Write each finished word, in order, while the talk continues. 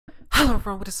Hello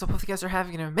everyone, what is up? Hope you guys are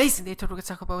having an amazing day. Today we're going to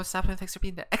talk about what's happening with XRP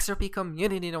in the XRP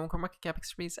community. No one market cap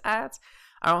XRP is at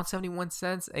around 71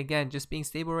 cents. Again, just being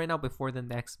stable right now before the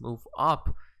next move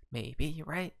up. Maybe,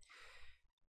 right?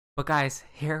 But guys,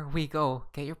 here we go.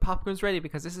 Get your popcorns ready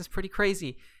because this is pretty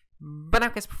crazy. But now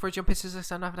guys, before I jump into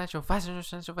this, I'm not financial advice,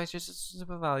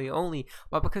 value only.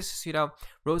 But because you know,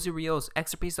 Rosie Rios,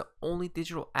 XRP is the only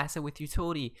digital asset with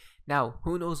utility. Now,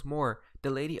 who knows more? The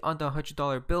lady on the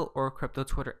 $100 bill or crypto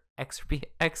Twitter XRP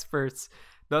experts?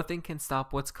 Nothing can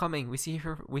stop what's coming. We see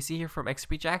here from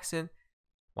XRP Jackson.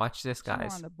 Watch this, guys. You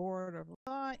are on the board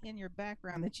of in your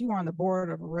background that you are on the board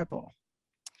of a Ripple.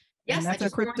 Yes, and that's a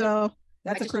crypto.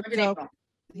 That's a crypto.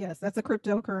 Yes, that's a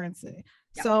cryptocurrency.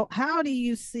 Yep. So how do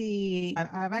you see,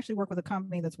 I've actually worked with a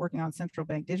company that's working on central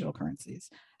bank digital currencies.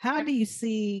 How do you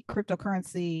see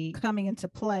cryptocurrency coming into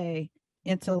play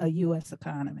into a U.S.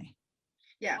 economy?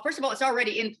 Yeah, first of all, it's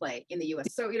already in play in the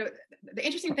U.S. So, you know, the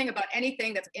interesting thing about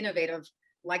anything that's innovative,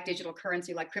 like digital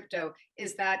currency, like crypto,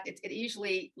 is that it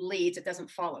usually leads, it doesn't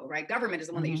follow, right? Government is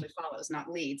the one that usually follows, not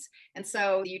leads. And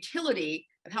so the utility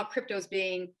of how crypto is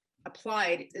being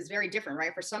applied is very different,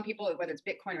 right? For some people, whether it's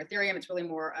Bitcoin or Ethereum, it's really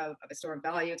more of a store of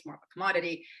value. It's more of a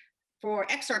commodity. For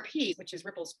XRP, which is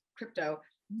Ripple's crypto,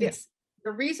 it's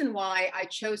the reason why I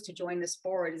chose to join this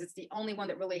board is it's the only one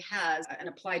that really has an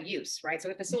applied use, right? So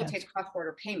it facilitates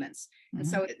cross-border payments. And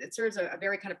so it serves a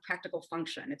very kind of practical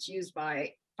function. It's used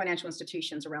by financial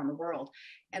institutions around the world.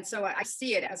 And so I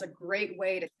see it as a great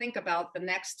way to think about the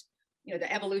next, you know,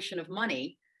 the evolution of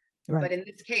money. Right. But in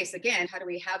this case, again, how do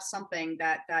we have something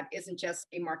that isn't just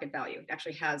a market value? It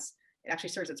actually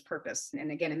serves its purpose. And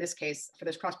again, in this case, for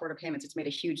those cross-border payments, it's made a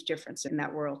huge difference in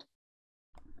that world.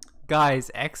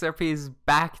 Guys, XRP is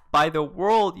backed by the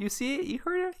world. You see it? You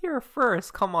heard it here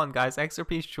first. Come on, guys.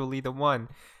 XRP is truly the one.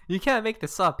 You can't make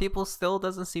this up. People still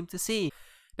doesn't seem to see.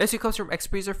 Next week comes from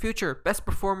XRP is our future. Best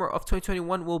performer of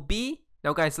 2021 will be...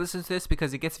 Now, guys, listen to this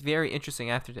because it gets very interesting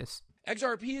after this.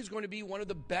 XRP is going to be one of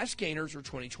the best gainers for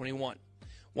 2021.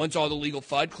 Once all the legal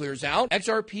FUD clears out,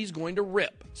 XRP is going to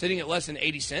rip. Sitting at less than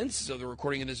 80 cents, so the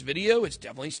recording of this video, it's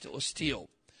definitely still a steal.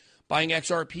 Buying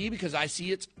XRP because I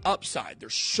see its upside.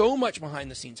 There's so much behind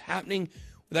the scenes happening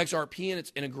with XRP and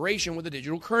its integration with the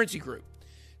digital currency group.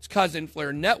 Its cousin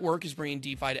Flare Network is bringing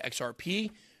DeFi to XRP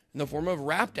in the form of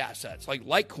wrapped assets like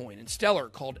Litecoin and Stellar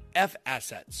called F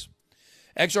assets.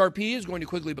 XRP is going to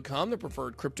quickly become the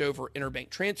preferred crypto for interbank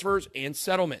transfers and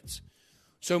settlements.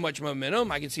 So much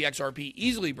momentum, I can see XRP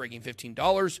easily breaking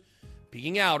 $15,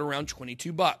 peaking out around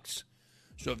 22 bucks.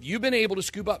 So if you've been able to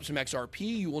scoop up some XRP,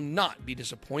 you will not be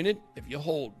disappointed if you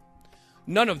hold.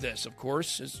 None of this, of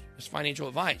course, is financial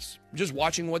advice. I'm just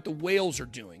watching what the whales are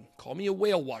doing. Call me a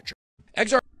whale watcher.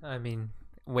 I mean,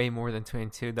 way more than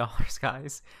 $22,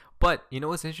 guys. But you know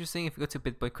what's interesting? If you go to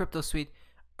BitBoy Crypto Suite,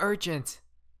 urgent.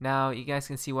 Now, you guys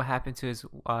can see what happened to his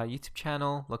YouTube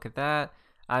channel. Look at that.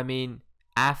 I mean,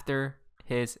 after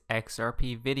his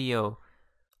XRP video.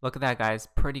 Look at that, guys.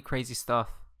 Pretty crazy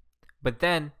stuff. But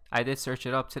then, I did search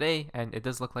it up today, and it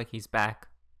does look like he's back.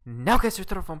 Now, guys, we're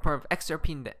the fun part of XRP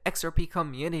in the XRP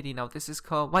community. Now, this is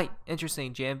called White.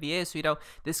 Interesting. JMVA. So, you know,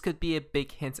 this could be a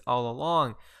big hint all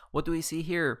along. What do we see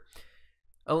here?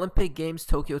 Olympic Games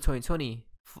Tokyo 2020.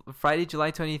 Friday,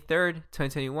 July 23rd,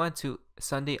 2021 to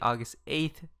Sunday, August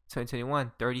 8th,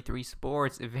 2021. 33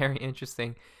 sports. Very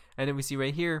interesting. And then we see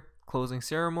right here, closing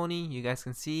ceremony. You guys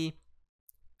can see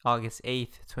August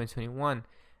 8th, 2021.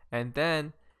 And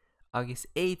then August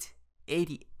 8th,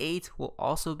 88 will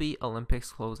also be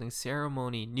Olympics closing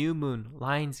ceremony. New moon,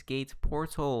 Lionsgate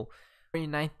portal.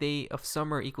 29th day of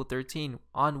summer equal 13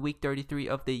 on week 33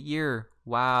 of the year.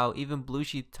 Wow, even Blue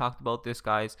Sheet talked about this,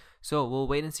 guys. So we'll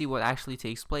wait and see what actually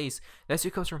takes place. Next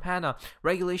week comes from Hannah.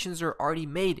 Regulations are already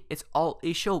made. It's all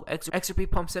a show.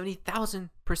 XRP pumped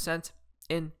 70,000%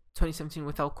 in 2017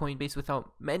 without Coinbase,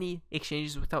 without many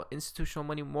exchanges, without institutional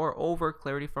money. Moreover,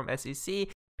 clarity from SEC.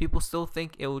 People still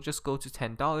think it will just go to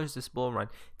 $10 this bull run.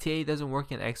 TA doesn't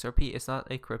work in XRP. It's not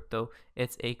a crypto.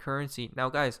 It's a currency. Now,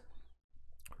 guys,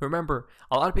 remember,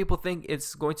 a lot of people think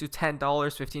it's going to $10,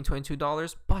 $15,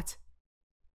 $22, but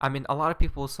I mean, a lot of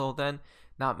people, so then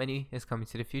not many is coming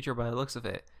to the future by the looks of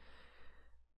it.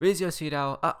 Rizio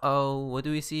Sudao, what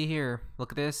do we see here?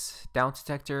 Look at this, down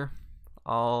detector,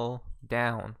 all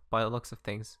down by the looks of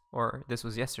things, or this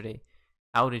was yesterday,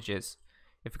 outages.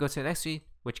 If we go to the next tweet,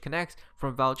 which connects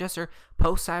from Val Jesser,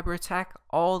 post cyber attack,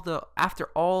 after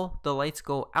all the lights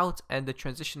go out and the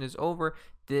transition is over,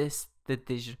 this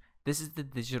is the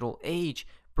digital age,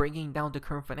 bringing down the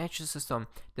current financial system.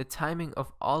 The timing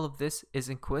of all of this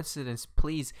isn't coincidence,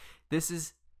 please. This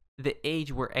is the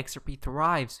age where XRP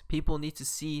thrives. People need to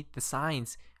see the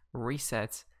signs.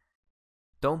 Resets.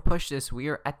 Don't push this. We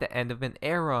are at the end of an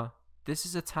era. This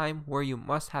is a time where you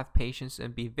must have patience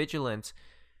and be vigilant.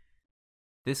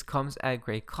 This comes at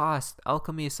great cost.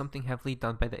 Alchemy is something heavily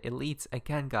done by the elites.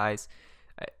 Again, guys,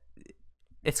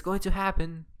 it's going to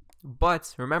happen.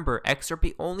 But remember,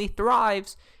 XRP only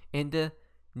thrives in the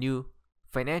new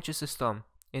financial system,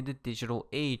 in the digital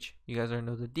age. You guys already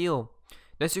know the deal.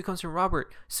 Next here comes from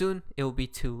Robert. Soon it will be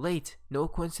too late. No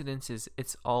coincidences.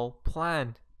 It's all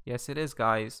planned. Yes, it is,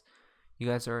 guys. You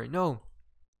guys already know.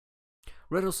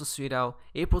 Riddles will tweet out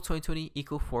April 2020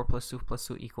 equal 4 plus 2 plus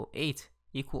 2 equal 8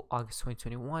 equal August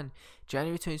 2021.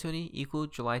 January 2020 equal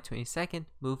July 22nd.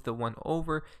 Move the 1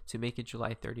 over to make it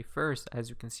July 31st, as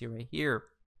you can see right here.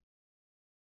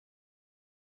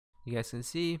 You guys can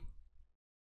see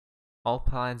all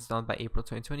plans done by April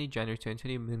 2020, January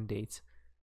 2020 moon dates.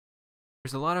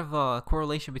 There's a lot of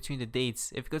correlation between the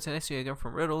dates. If you go to the next video again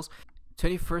from Riddles,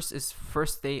 21st is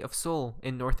first day of Sol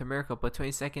in North America, but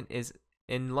 22nd is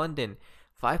in London.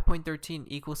 5.13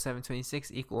 equals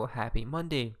 726 equal Happy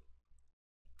Monday.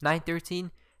 913,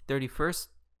 31st,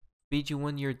 BG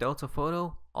 1 year Delta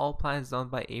photo. All plans done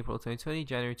by April 2020,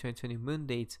 January 2020 moon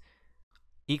dates.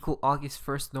 Equal August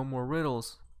 1st, no more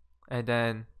riddles. And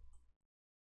then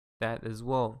that as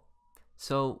well.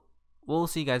 So we'll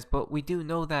see, guys, but we do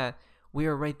know that we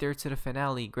are right there to the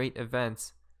finale. Great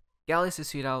events. Galaxy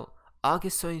tweet out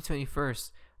August 2021.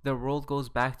 The world goes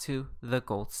back to the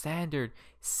gold standard.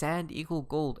 Sand equal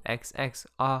gold XX.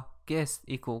 August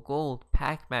equal gold.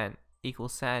 Pac-Man equal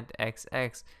sand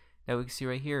XX. Now we can see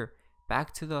right here.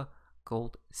 Back to the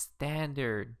gold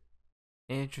standard.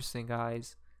 Interesting,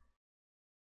 guys.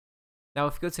 Now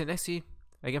if you go to the next tweet,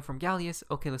 again from Gallius.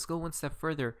 Okay, let's go one step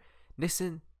further.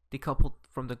 Nixon decoupled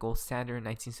from the gold standard in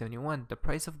 1971. The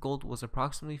price of gold was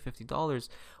approximately $50.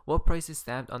 What price is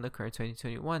stamped on the current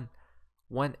 2021?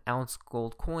 1 ounce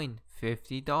gold coin,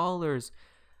 $50.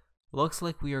 Looks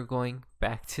like we are going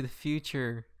back to the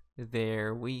future.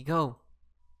 There we go.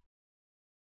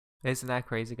 Isn't that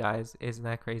crazy, guys? Isn't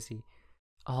that crazy?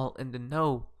 All in the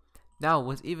know. Now,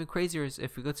 what's even crazier is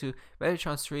if we go to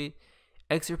Metatron Street,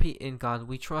 XRP in God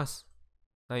we trust.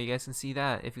 Now you guys can see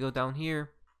that. If you go down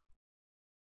here,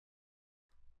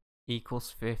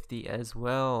 equals 50 as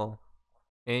well.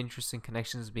 Interesting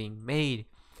connections being made.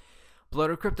 Blood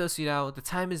or crypto tweet out, the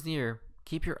time is near.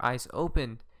 Keep your eyes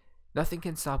open. Nothing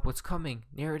can stop what's coming.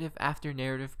 Narrative after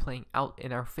narrative playing out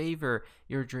in our favor.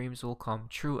 Your dreams will come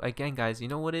true. Again, guys, you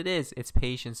know what it is? It's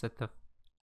patience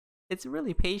it's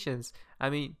really patience. I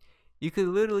mean, you could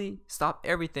literally stop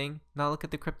everything, not look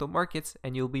at the crypto markets,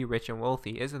 and you'll be rich and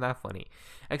wealthy. Isn't that funny?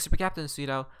 XRP Captain tweet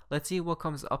out, let's see what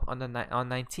comes up on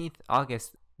 19th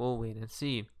August. We'll wait and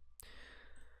see.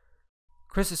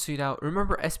 Chris tweet out,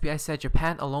 remember SBI said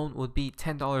Japan alone would be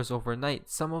 $10 overnight.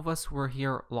 Some of us were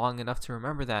here long enough to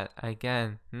remember that.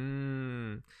 Again,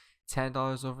 $10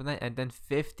 overnight and then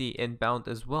 50 inbound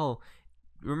as well.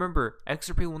 Remember,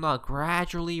 XRP will not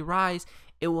gradually rise.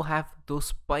 It will have those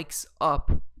spikes up.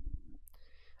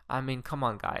 I mean, come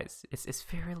on, guys. It's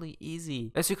fairly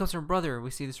easy. Next comes from Brother.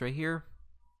 We see this right here.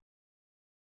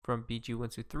 From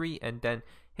BG123. And then,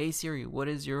 hey Siri, what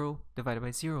is 0 divided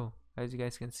by 0? As you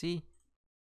guys can see.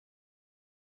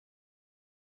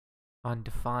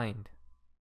 Undefined.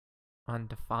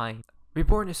 Undefined.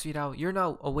 Reborn is tweet out, you're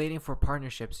not awaiting for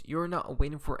partnerships. You're not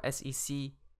awaiting for SEC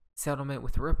settlement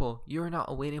with Ripple. You're not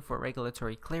awaiting for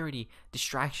regulatory clarity,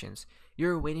 distractions.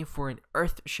 You're waiting for an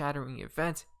earth-shattering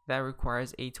event that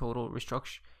requires a total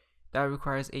restructure.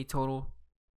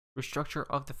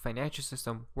 Of the financial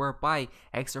system, whereby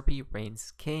XRP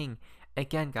reigns king.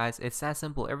 Again, guys, it's that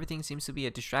simple. Everything seems to be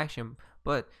a distraction,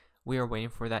 but we are waiting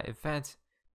for that event,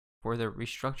 for the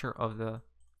restructure of the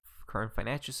current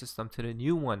financial system to the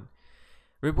new one.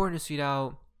 Reborn is tweet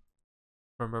out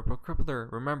from Ripple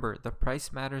Crippler. Remember, the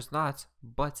price matters not,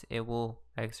 but it will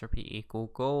XRP equal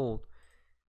gold.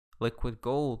 Liquid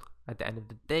gold at the end of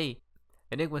the day.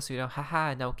 Enigma tweet out,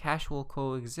 haha, now cash will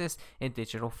coexist in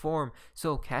digital form,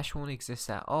 so cash won't exist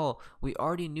at all. We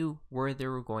already knew where they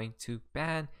were going to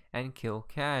ban and kill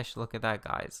cash. Look at that,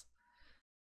 guys.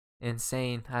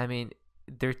 Insane. I mean,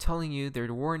 they're telling you,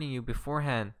 they're warning you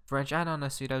beforehand. French add-on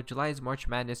tweet out, July's March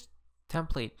Madness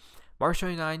template. March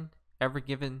 29, Ever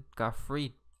Given got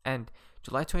freed, and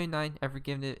July 29, Ever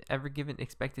Given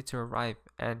expected to arrive,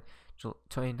 and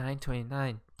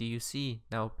 29, DUC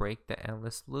now break the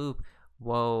endless loop.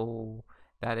 Whoa,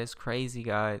 that is crazy,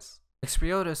 guys.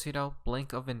 Expriotus,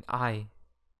 blink of an eye.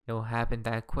 It will happen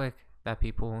that quick that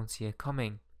people won't see it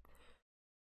coming.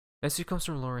 Message comes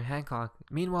from Laurie Hancock.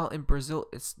 Meanwhile, in Brazil,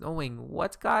 it's snowing.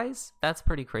 What, guys? That's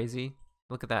pretty crazy.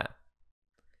 Look at that.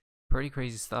 Pretty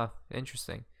crazy stuff.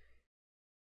 Interesting.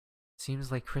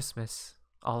 Seems like Christmas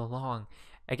all along.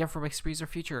 Again, from Xpre's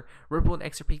future, Ripple and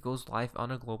XRP goes live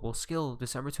on a global scale.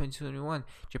 December 2021.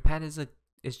 Japan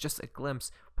is just a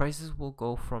glimpse. Prices will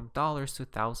go from dollars to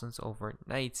thousands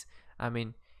overnight. I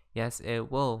mean, yes,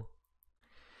 it will.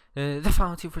 The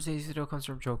final tip for today's video comes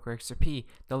from Joker XRP.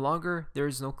 The longer there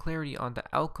is no clarity on the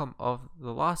outcome of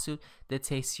the lawsuit, the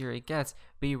tastier it gets.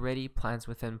 Be ready, plans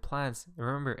within plans.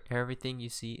 Remember, everything you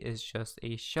see is just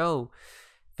a show.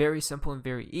 Very simple and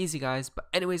very easy, guys. But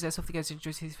anyways, guys, hope you guys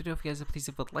enjoyed today's video. If you guys please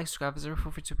leave a like, subscribe, as ever,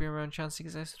 feel free to be around channel. So you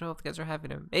guys, hope you guys are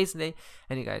having an amazing day.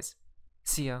 And you guys,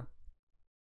 see ya.